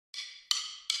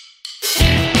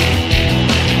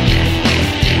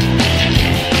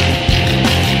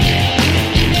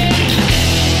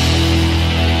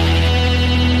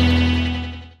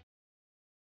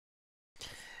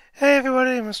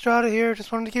Strata here.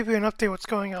 Just wanted to give you an update what's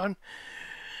going on.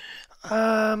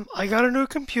 I got a new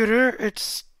computer.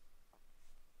 It's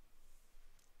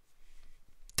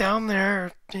down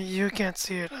there. You can't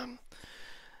see it. And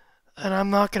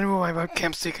I'm not gonna move my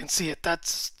webcam so you can see it.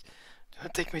 That's gonna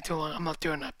take me too long. I'm not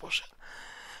doing that bullshit.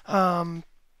 Um,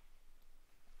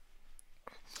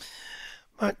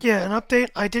 but yeah, an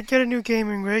update. I did get a new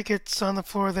gaming rig. It's on the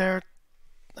floor there.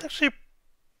 Actually,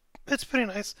 it's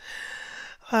pretty nice.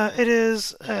 It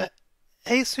is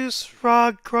Asus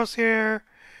ROG Crosshair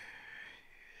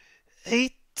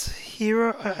 8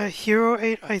 Hero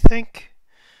 8, I think.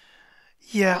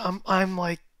 Yeah, I'm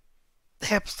like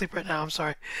half asleep right now. I'm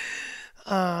sorry.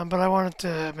 But I wanted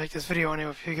to make this video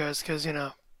anyway for you guys because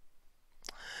it's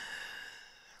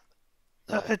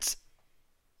that's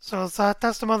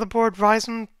the motherboard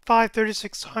Ryzen 5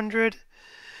 3600.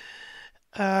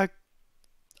 Uh,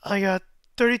 I got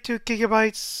 32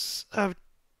 gigabytes of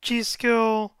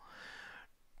G.Skill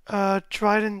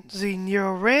Trident Z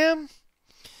Neo RAM,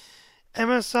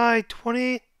 MSI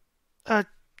 20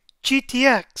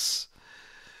 GTX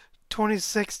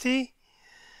 2060.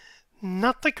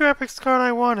 Not the graphics card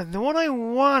I wanted. The one I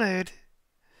wanted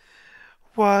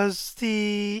was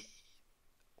it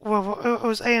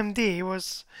was AMD. It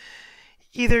was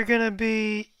either gonna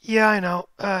be, yeah, I know.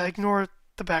 Ignore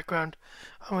the background.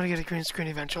 I'm gonna get a green screen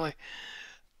eventually.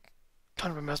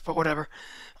 Kind of a mess, but whatever.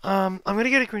 I'm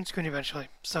gonna get a green screen eventually,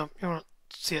 so you won't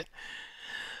see it.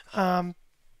 Um,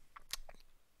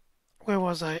 where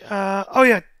was I? Oh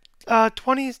yeah,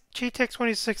 20 GTX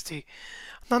 2060.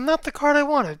 Now, not the card I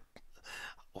wanted.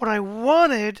 What I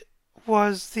wanted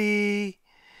was the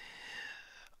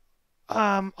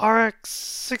RX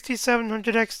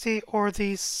 6700 XT or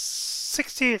the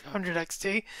 6800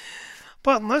 XT.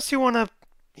 But unless you want to,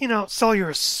 sell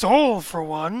your soul for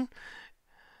one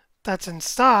that's in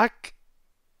stock,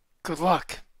 good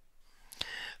luck.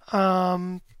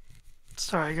 Um,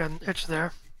 Sorry, I got an itch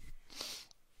there.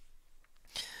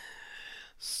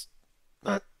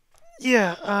 But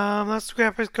yeah, that's the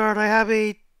graphics card. I have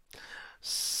a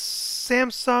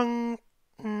Samsung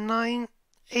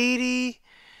 980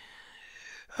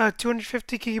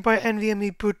 250 gigabyte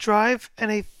NVMe boot drive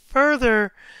and a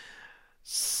further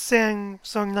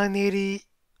Samsung 980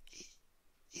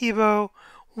 Evo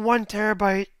 1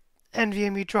 terabyte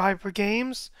NVMe drive for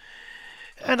games.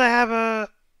 And I have a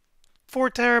 4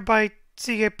 terabyte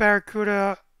Seagate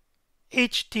Barracuda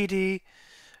HDD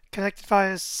connected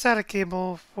via SATA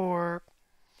cable for,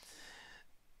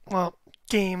 well,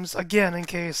 games again in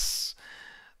case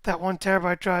that 1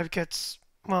 terabyte drive gets,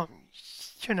 well,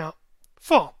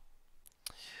 full.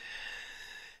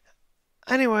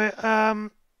 Anyway,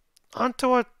 on to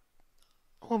what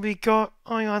will be going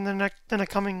on in the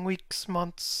coming weeks,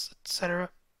 months, etc.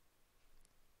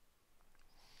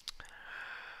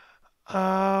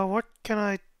 What can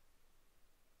I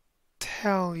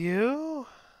tell you?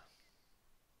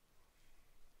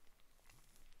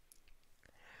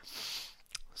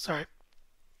 Sorry.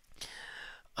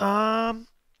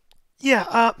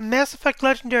 Yeah, Mass Effect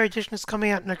Legendary Edition is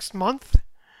coming out next month.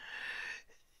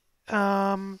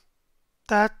 Um,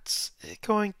 that's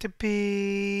going to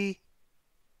be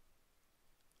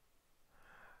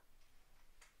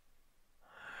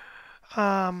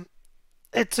um,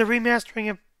 it's a remastering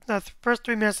of the first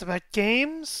three Mass Effect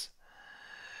games.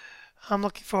 I'm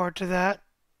looking forward to that.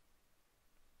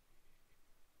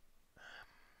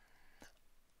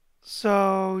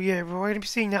 So yeah, we're going to be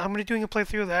seeing that. I'm going to be doing a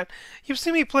playthrough of that. You've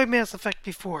seen me play Mass Effect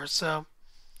before, so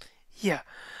yeah.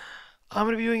 I'm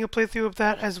going to be doing a playthrough of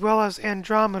that as well as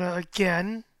Andromeda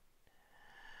again.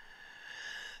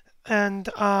 And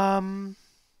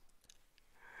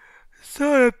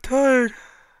sorry, I'm tired.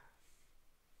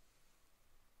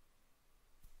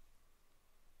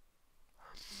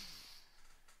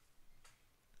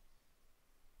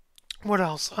 What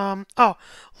else?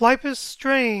 Life is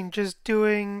Strange is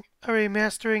doing a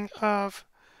remastering of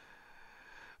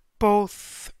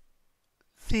both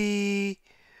the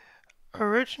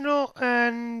original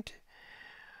and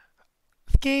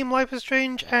the game Life is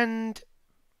Strange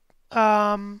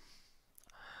um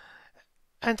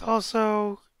and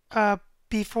also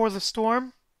Before the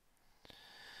Storm.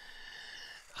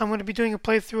 I'm going to be doing a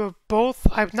playthrough of both.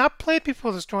 I've not played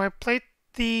Before the Storm. I played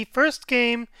the first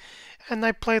game and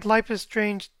I played Life is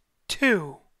Strange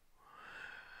 2.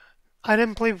 I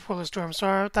didn't play Before the Storm,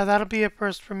 so that'll be a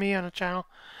first for me on the channel.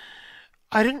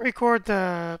 I didn't record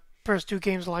the first two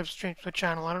games of Life is Strange for the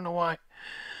channel. I don't know why.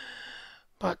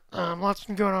 But lots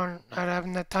been going on. I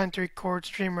haven't had time to record,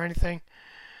 stream, or anything.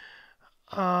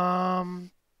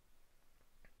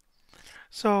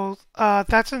 So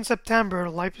that's in September.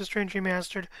 Life is Strange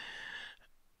Remastered.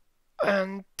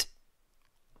 And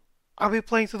I'll be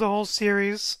playing through the whole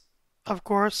series, of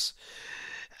course.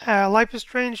 Life is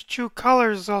Strange True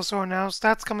Colors is also announced.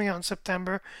 That's coming out in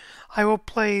September. I will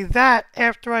play that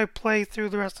after I play through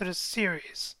the rest of the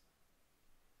series.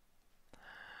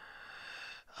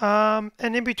 And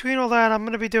in between all that, I'm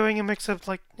going to be doing a mix of,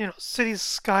 like, City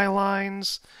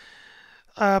Skylines,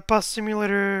 Bus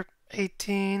Simulator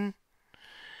 18.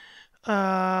 What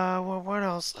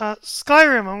else?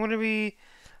 Skyrim. I'm going to be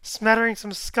smattering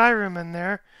some Skyrim in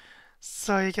there,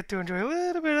 so you get to enjoy a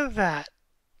little bit of that.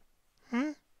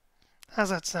 Hmm? How's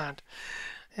that sound?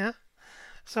 Yeah?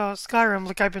 So, Skyrim,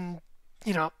 like I've been,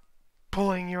 you know,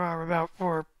 pulling your arm about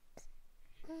for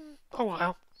a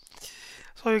while.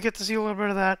 So you get to see a little bit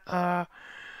of that.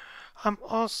 I'm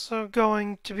also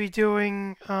going to be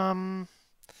doing, I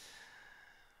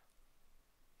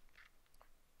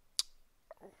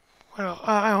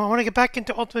want to get back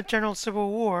into Ultimate General Civil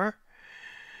War.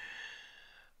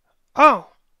 Oh!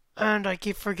 And I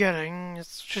keep forgetting, it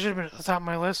should have been at the top of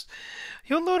my list.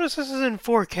 You'll notice this is in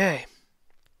 4K.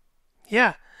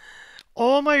 Yeah,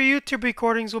 all my YouTube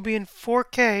recordings will be in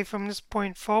 4K from this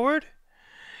point forward.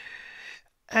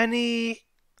 Any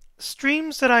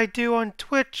streams that I do on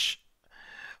Twitch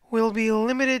will be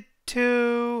limited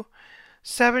to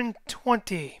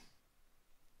 720.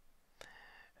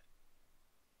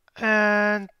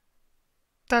 And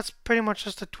that's pretty much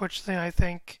just a Twitch thing, I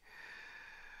think.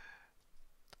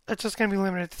 It's just going to be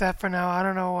limited to that for now. I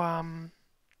don't know.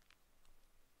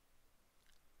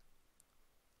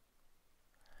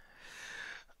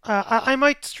 I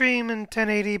might stream in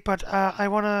 1080, but I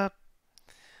want to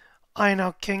iron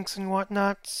out kinks and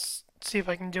whatnot. See if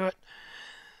I can do it.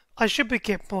 I should be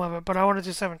capable of it, but I want to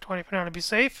do 720 for now to be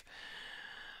safe.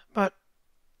 But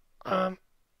um,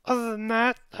 other than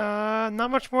that,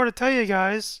 not much more to tell you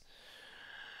guys.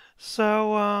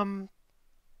 So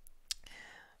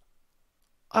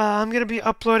I'm gonna be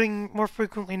uploading more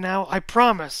frequently now. I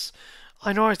promise.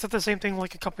 I know I said the same thing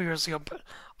like a couple years ago, but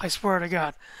I swear to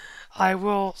God, I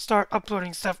will start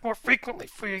uploading stuff more frequently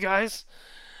for you guys.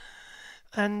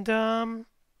 And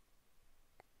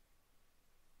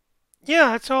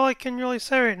yeah, that's all I can really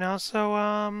say right now.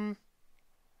 So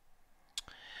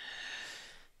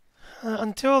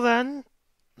until then,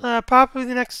 probably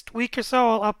the next week or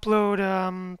so, I'll upload.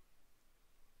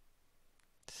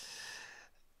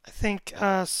 I think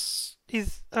Bus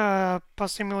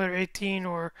Simulator 18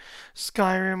 or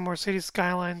Skyrim or City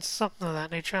Skylines, something of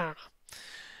that nature. I don't know.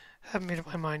 Haven't made up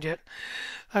my mind yet.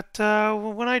 But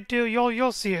when I do,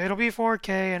 you'll see it. It'll be 4K,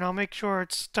 and I'll make sure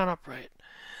it's done up right.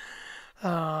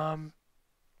 Um,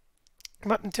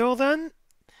 but until then,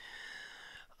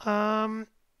 um,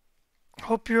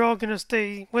 hope you're all gonna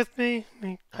stay with me.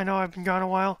 I know I've been gone a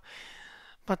while,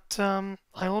 but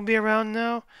I will be around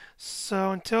now.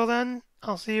 So until then,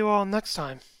 I'll see you all next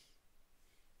time.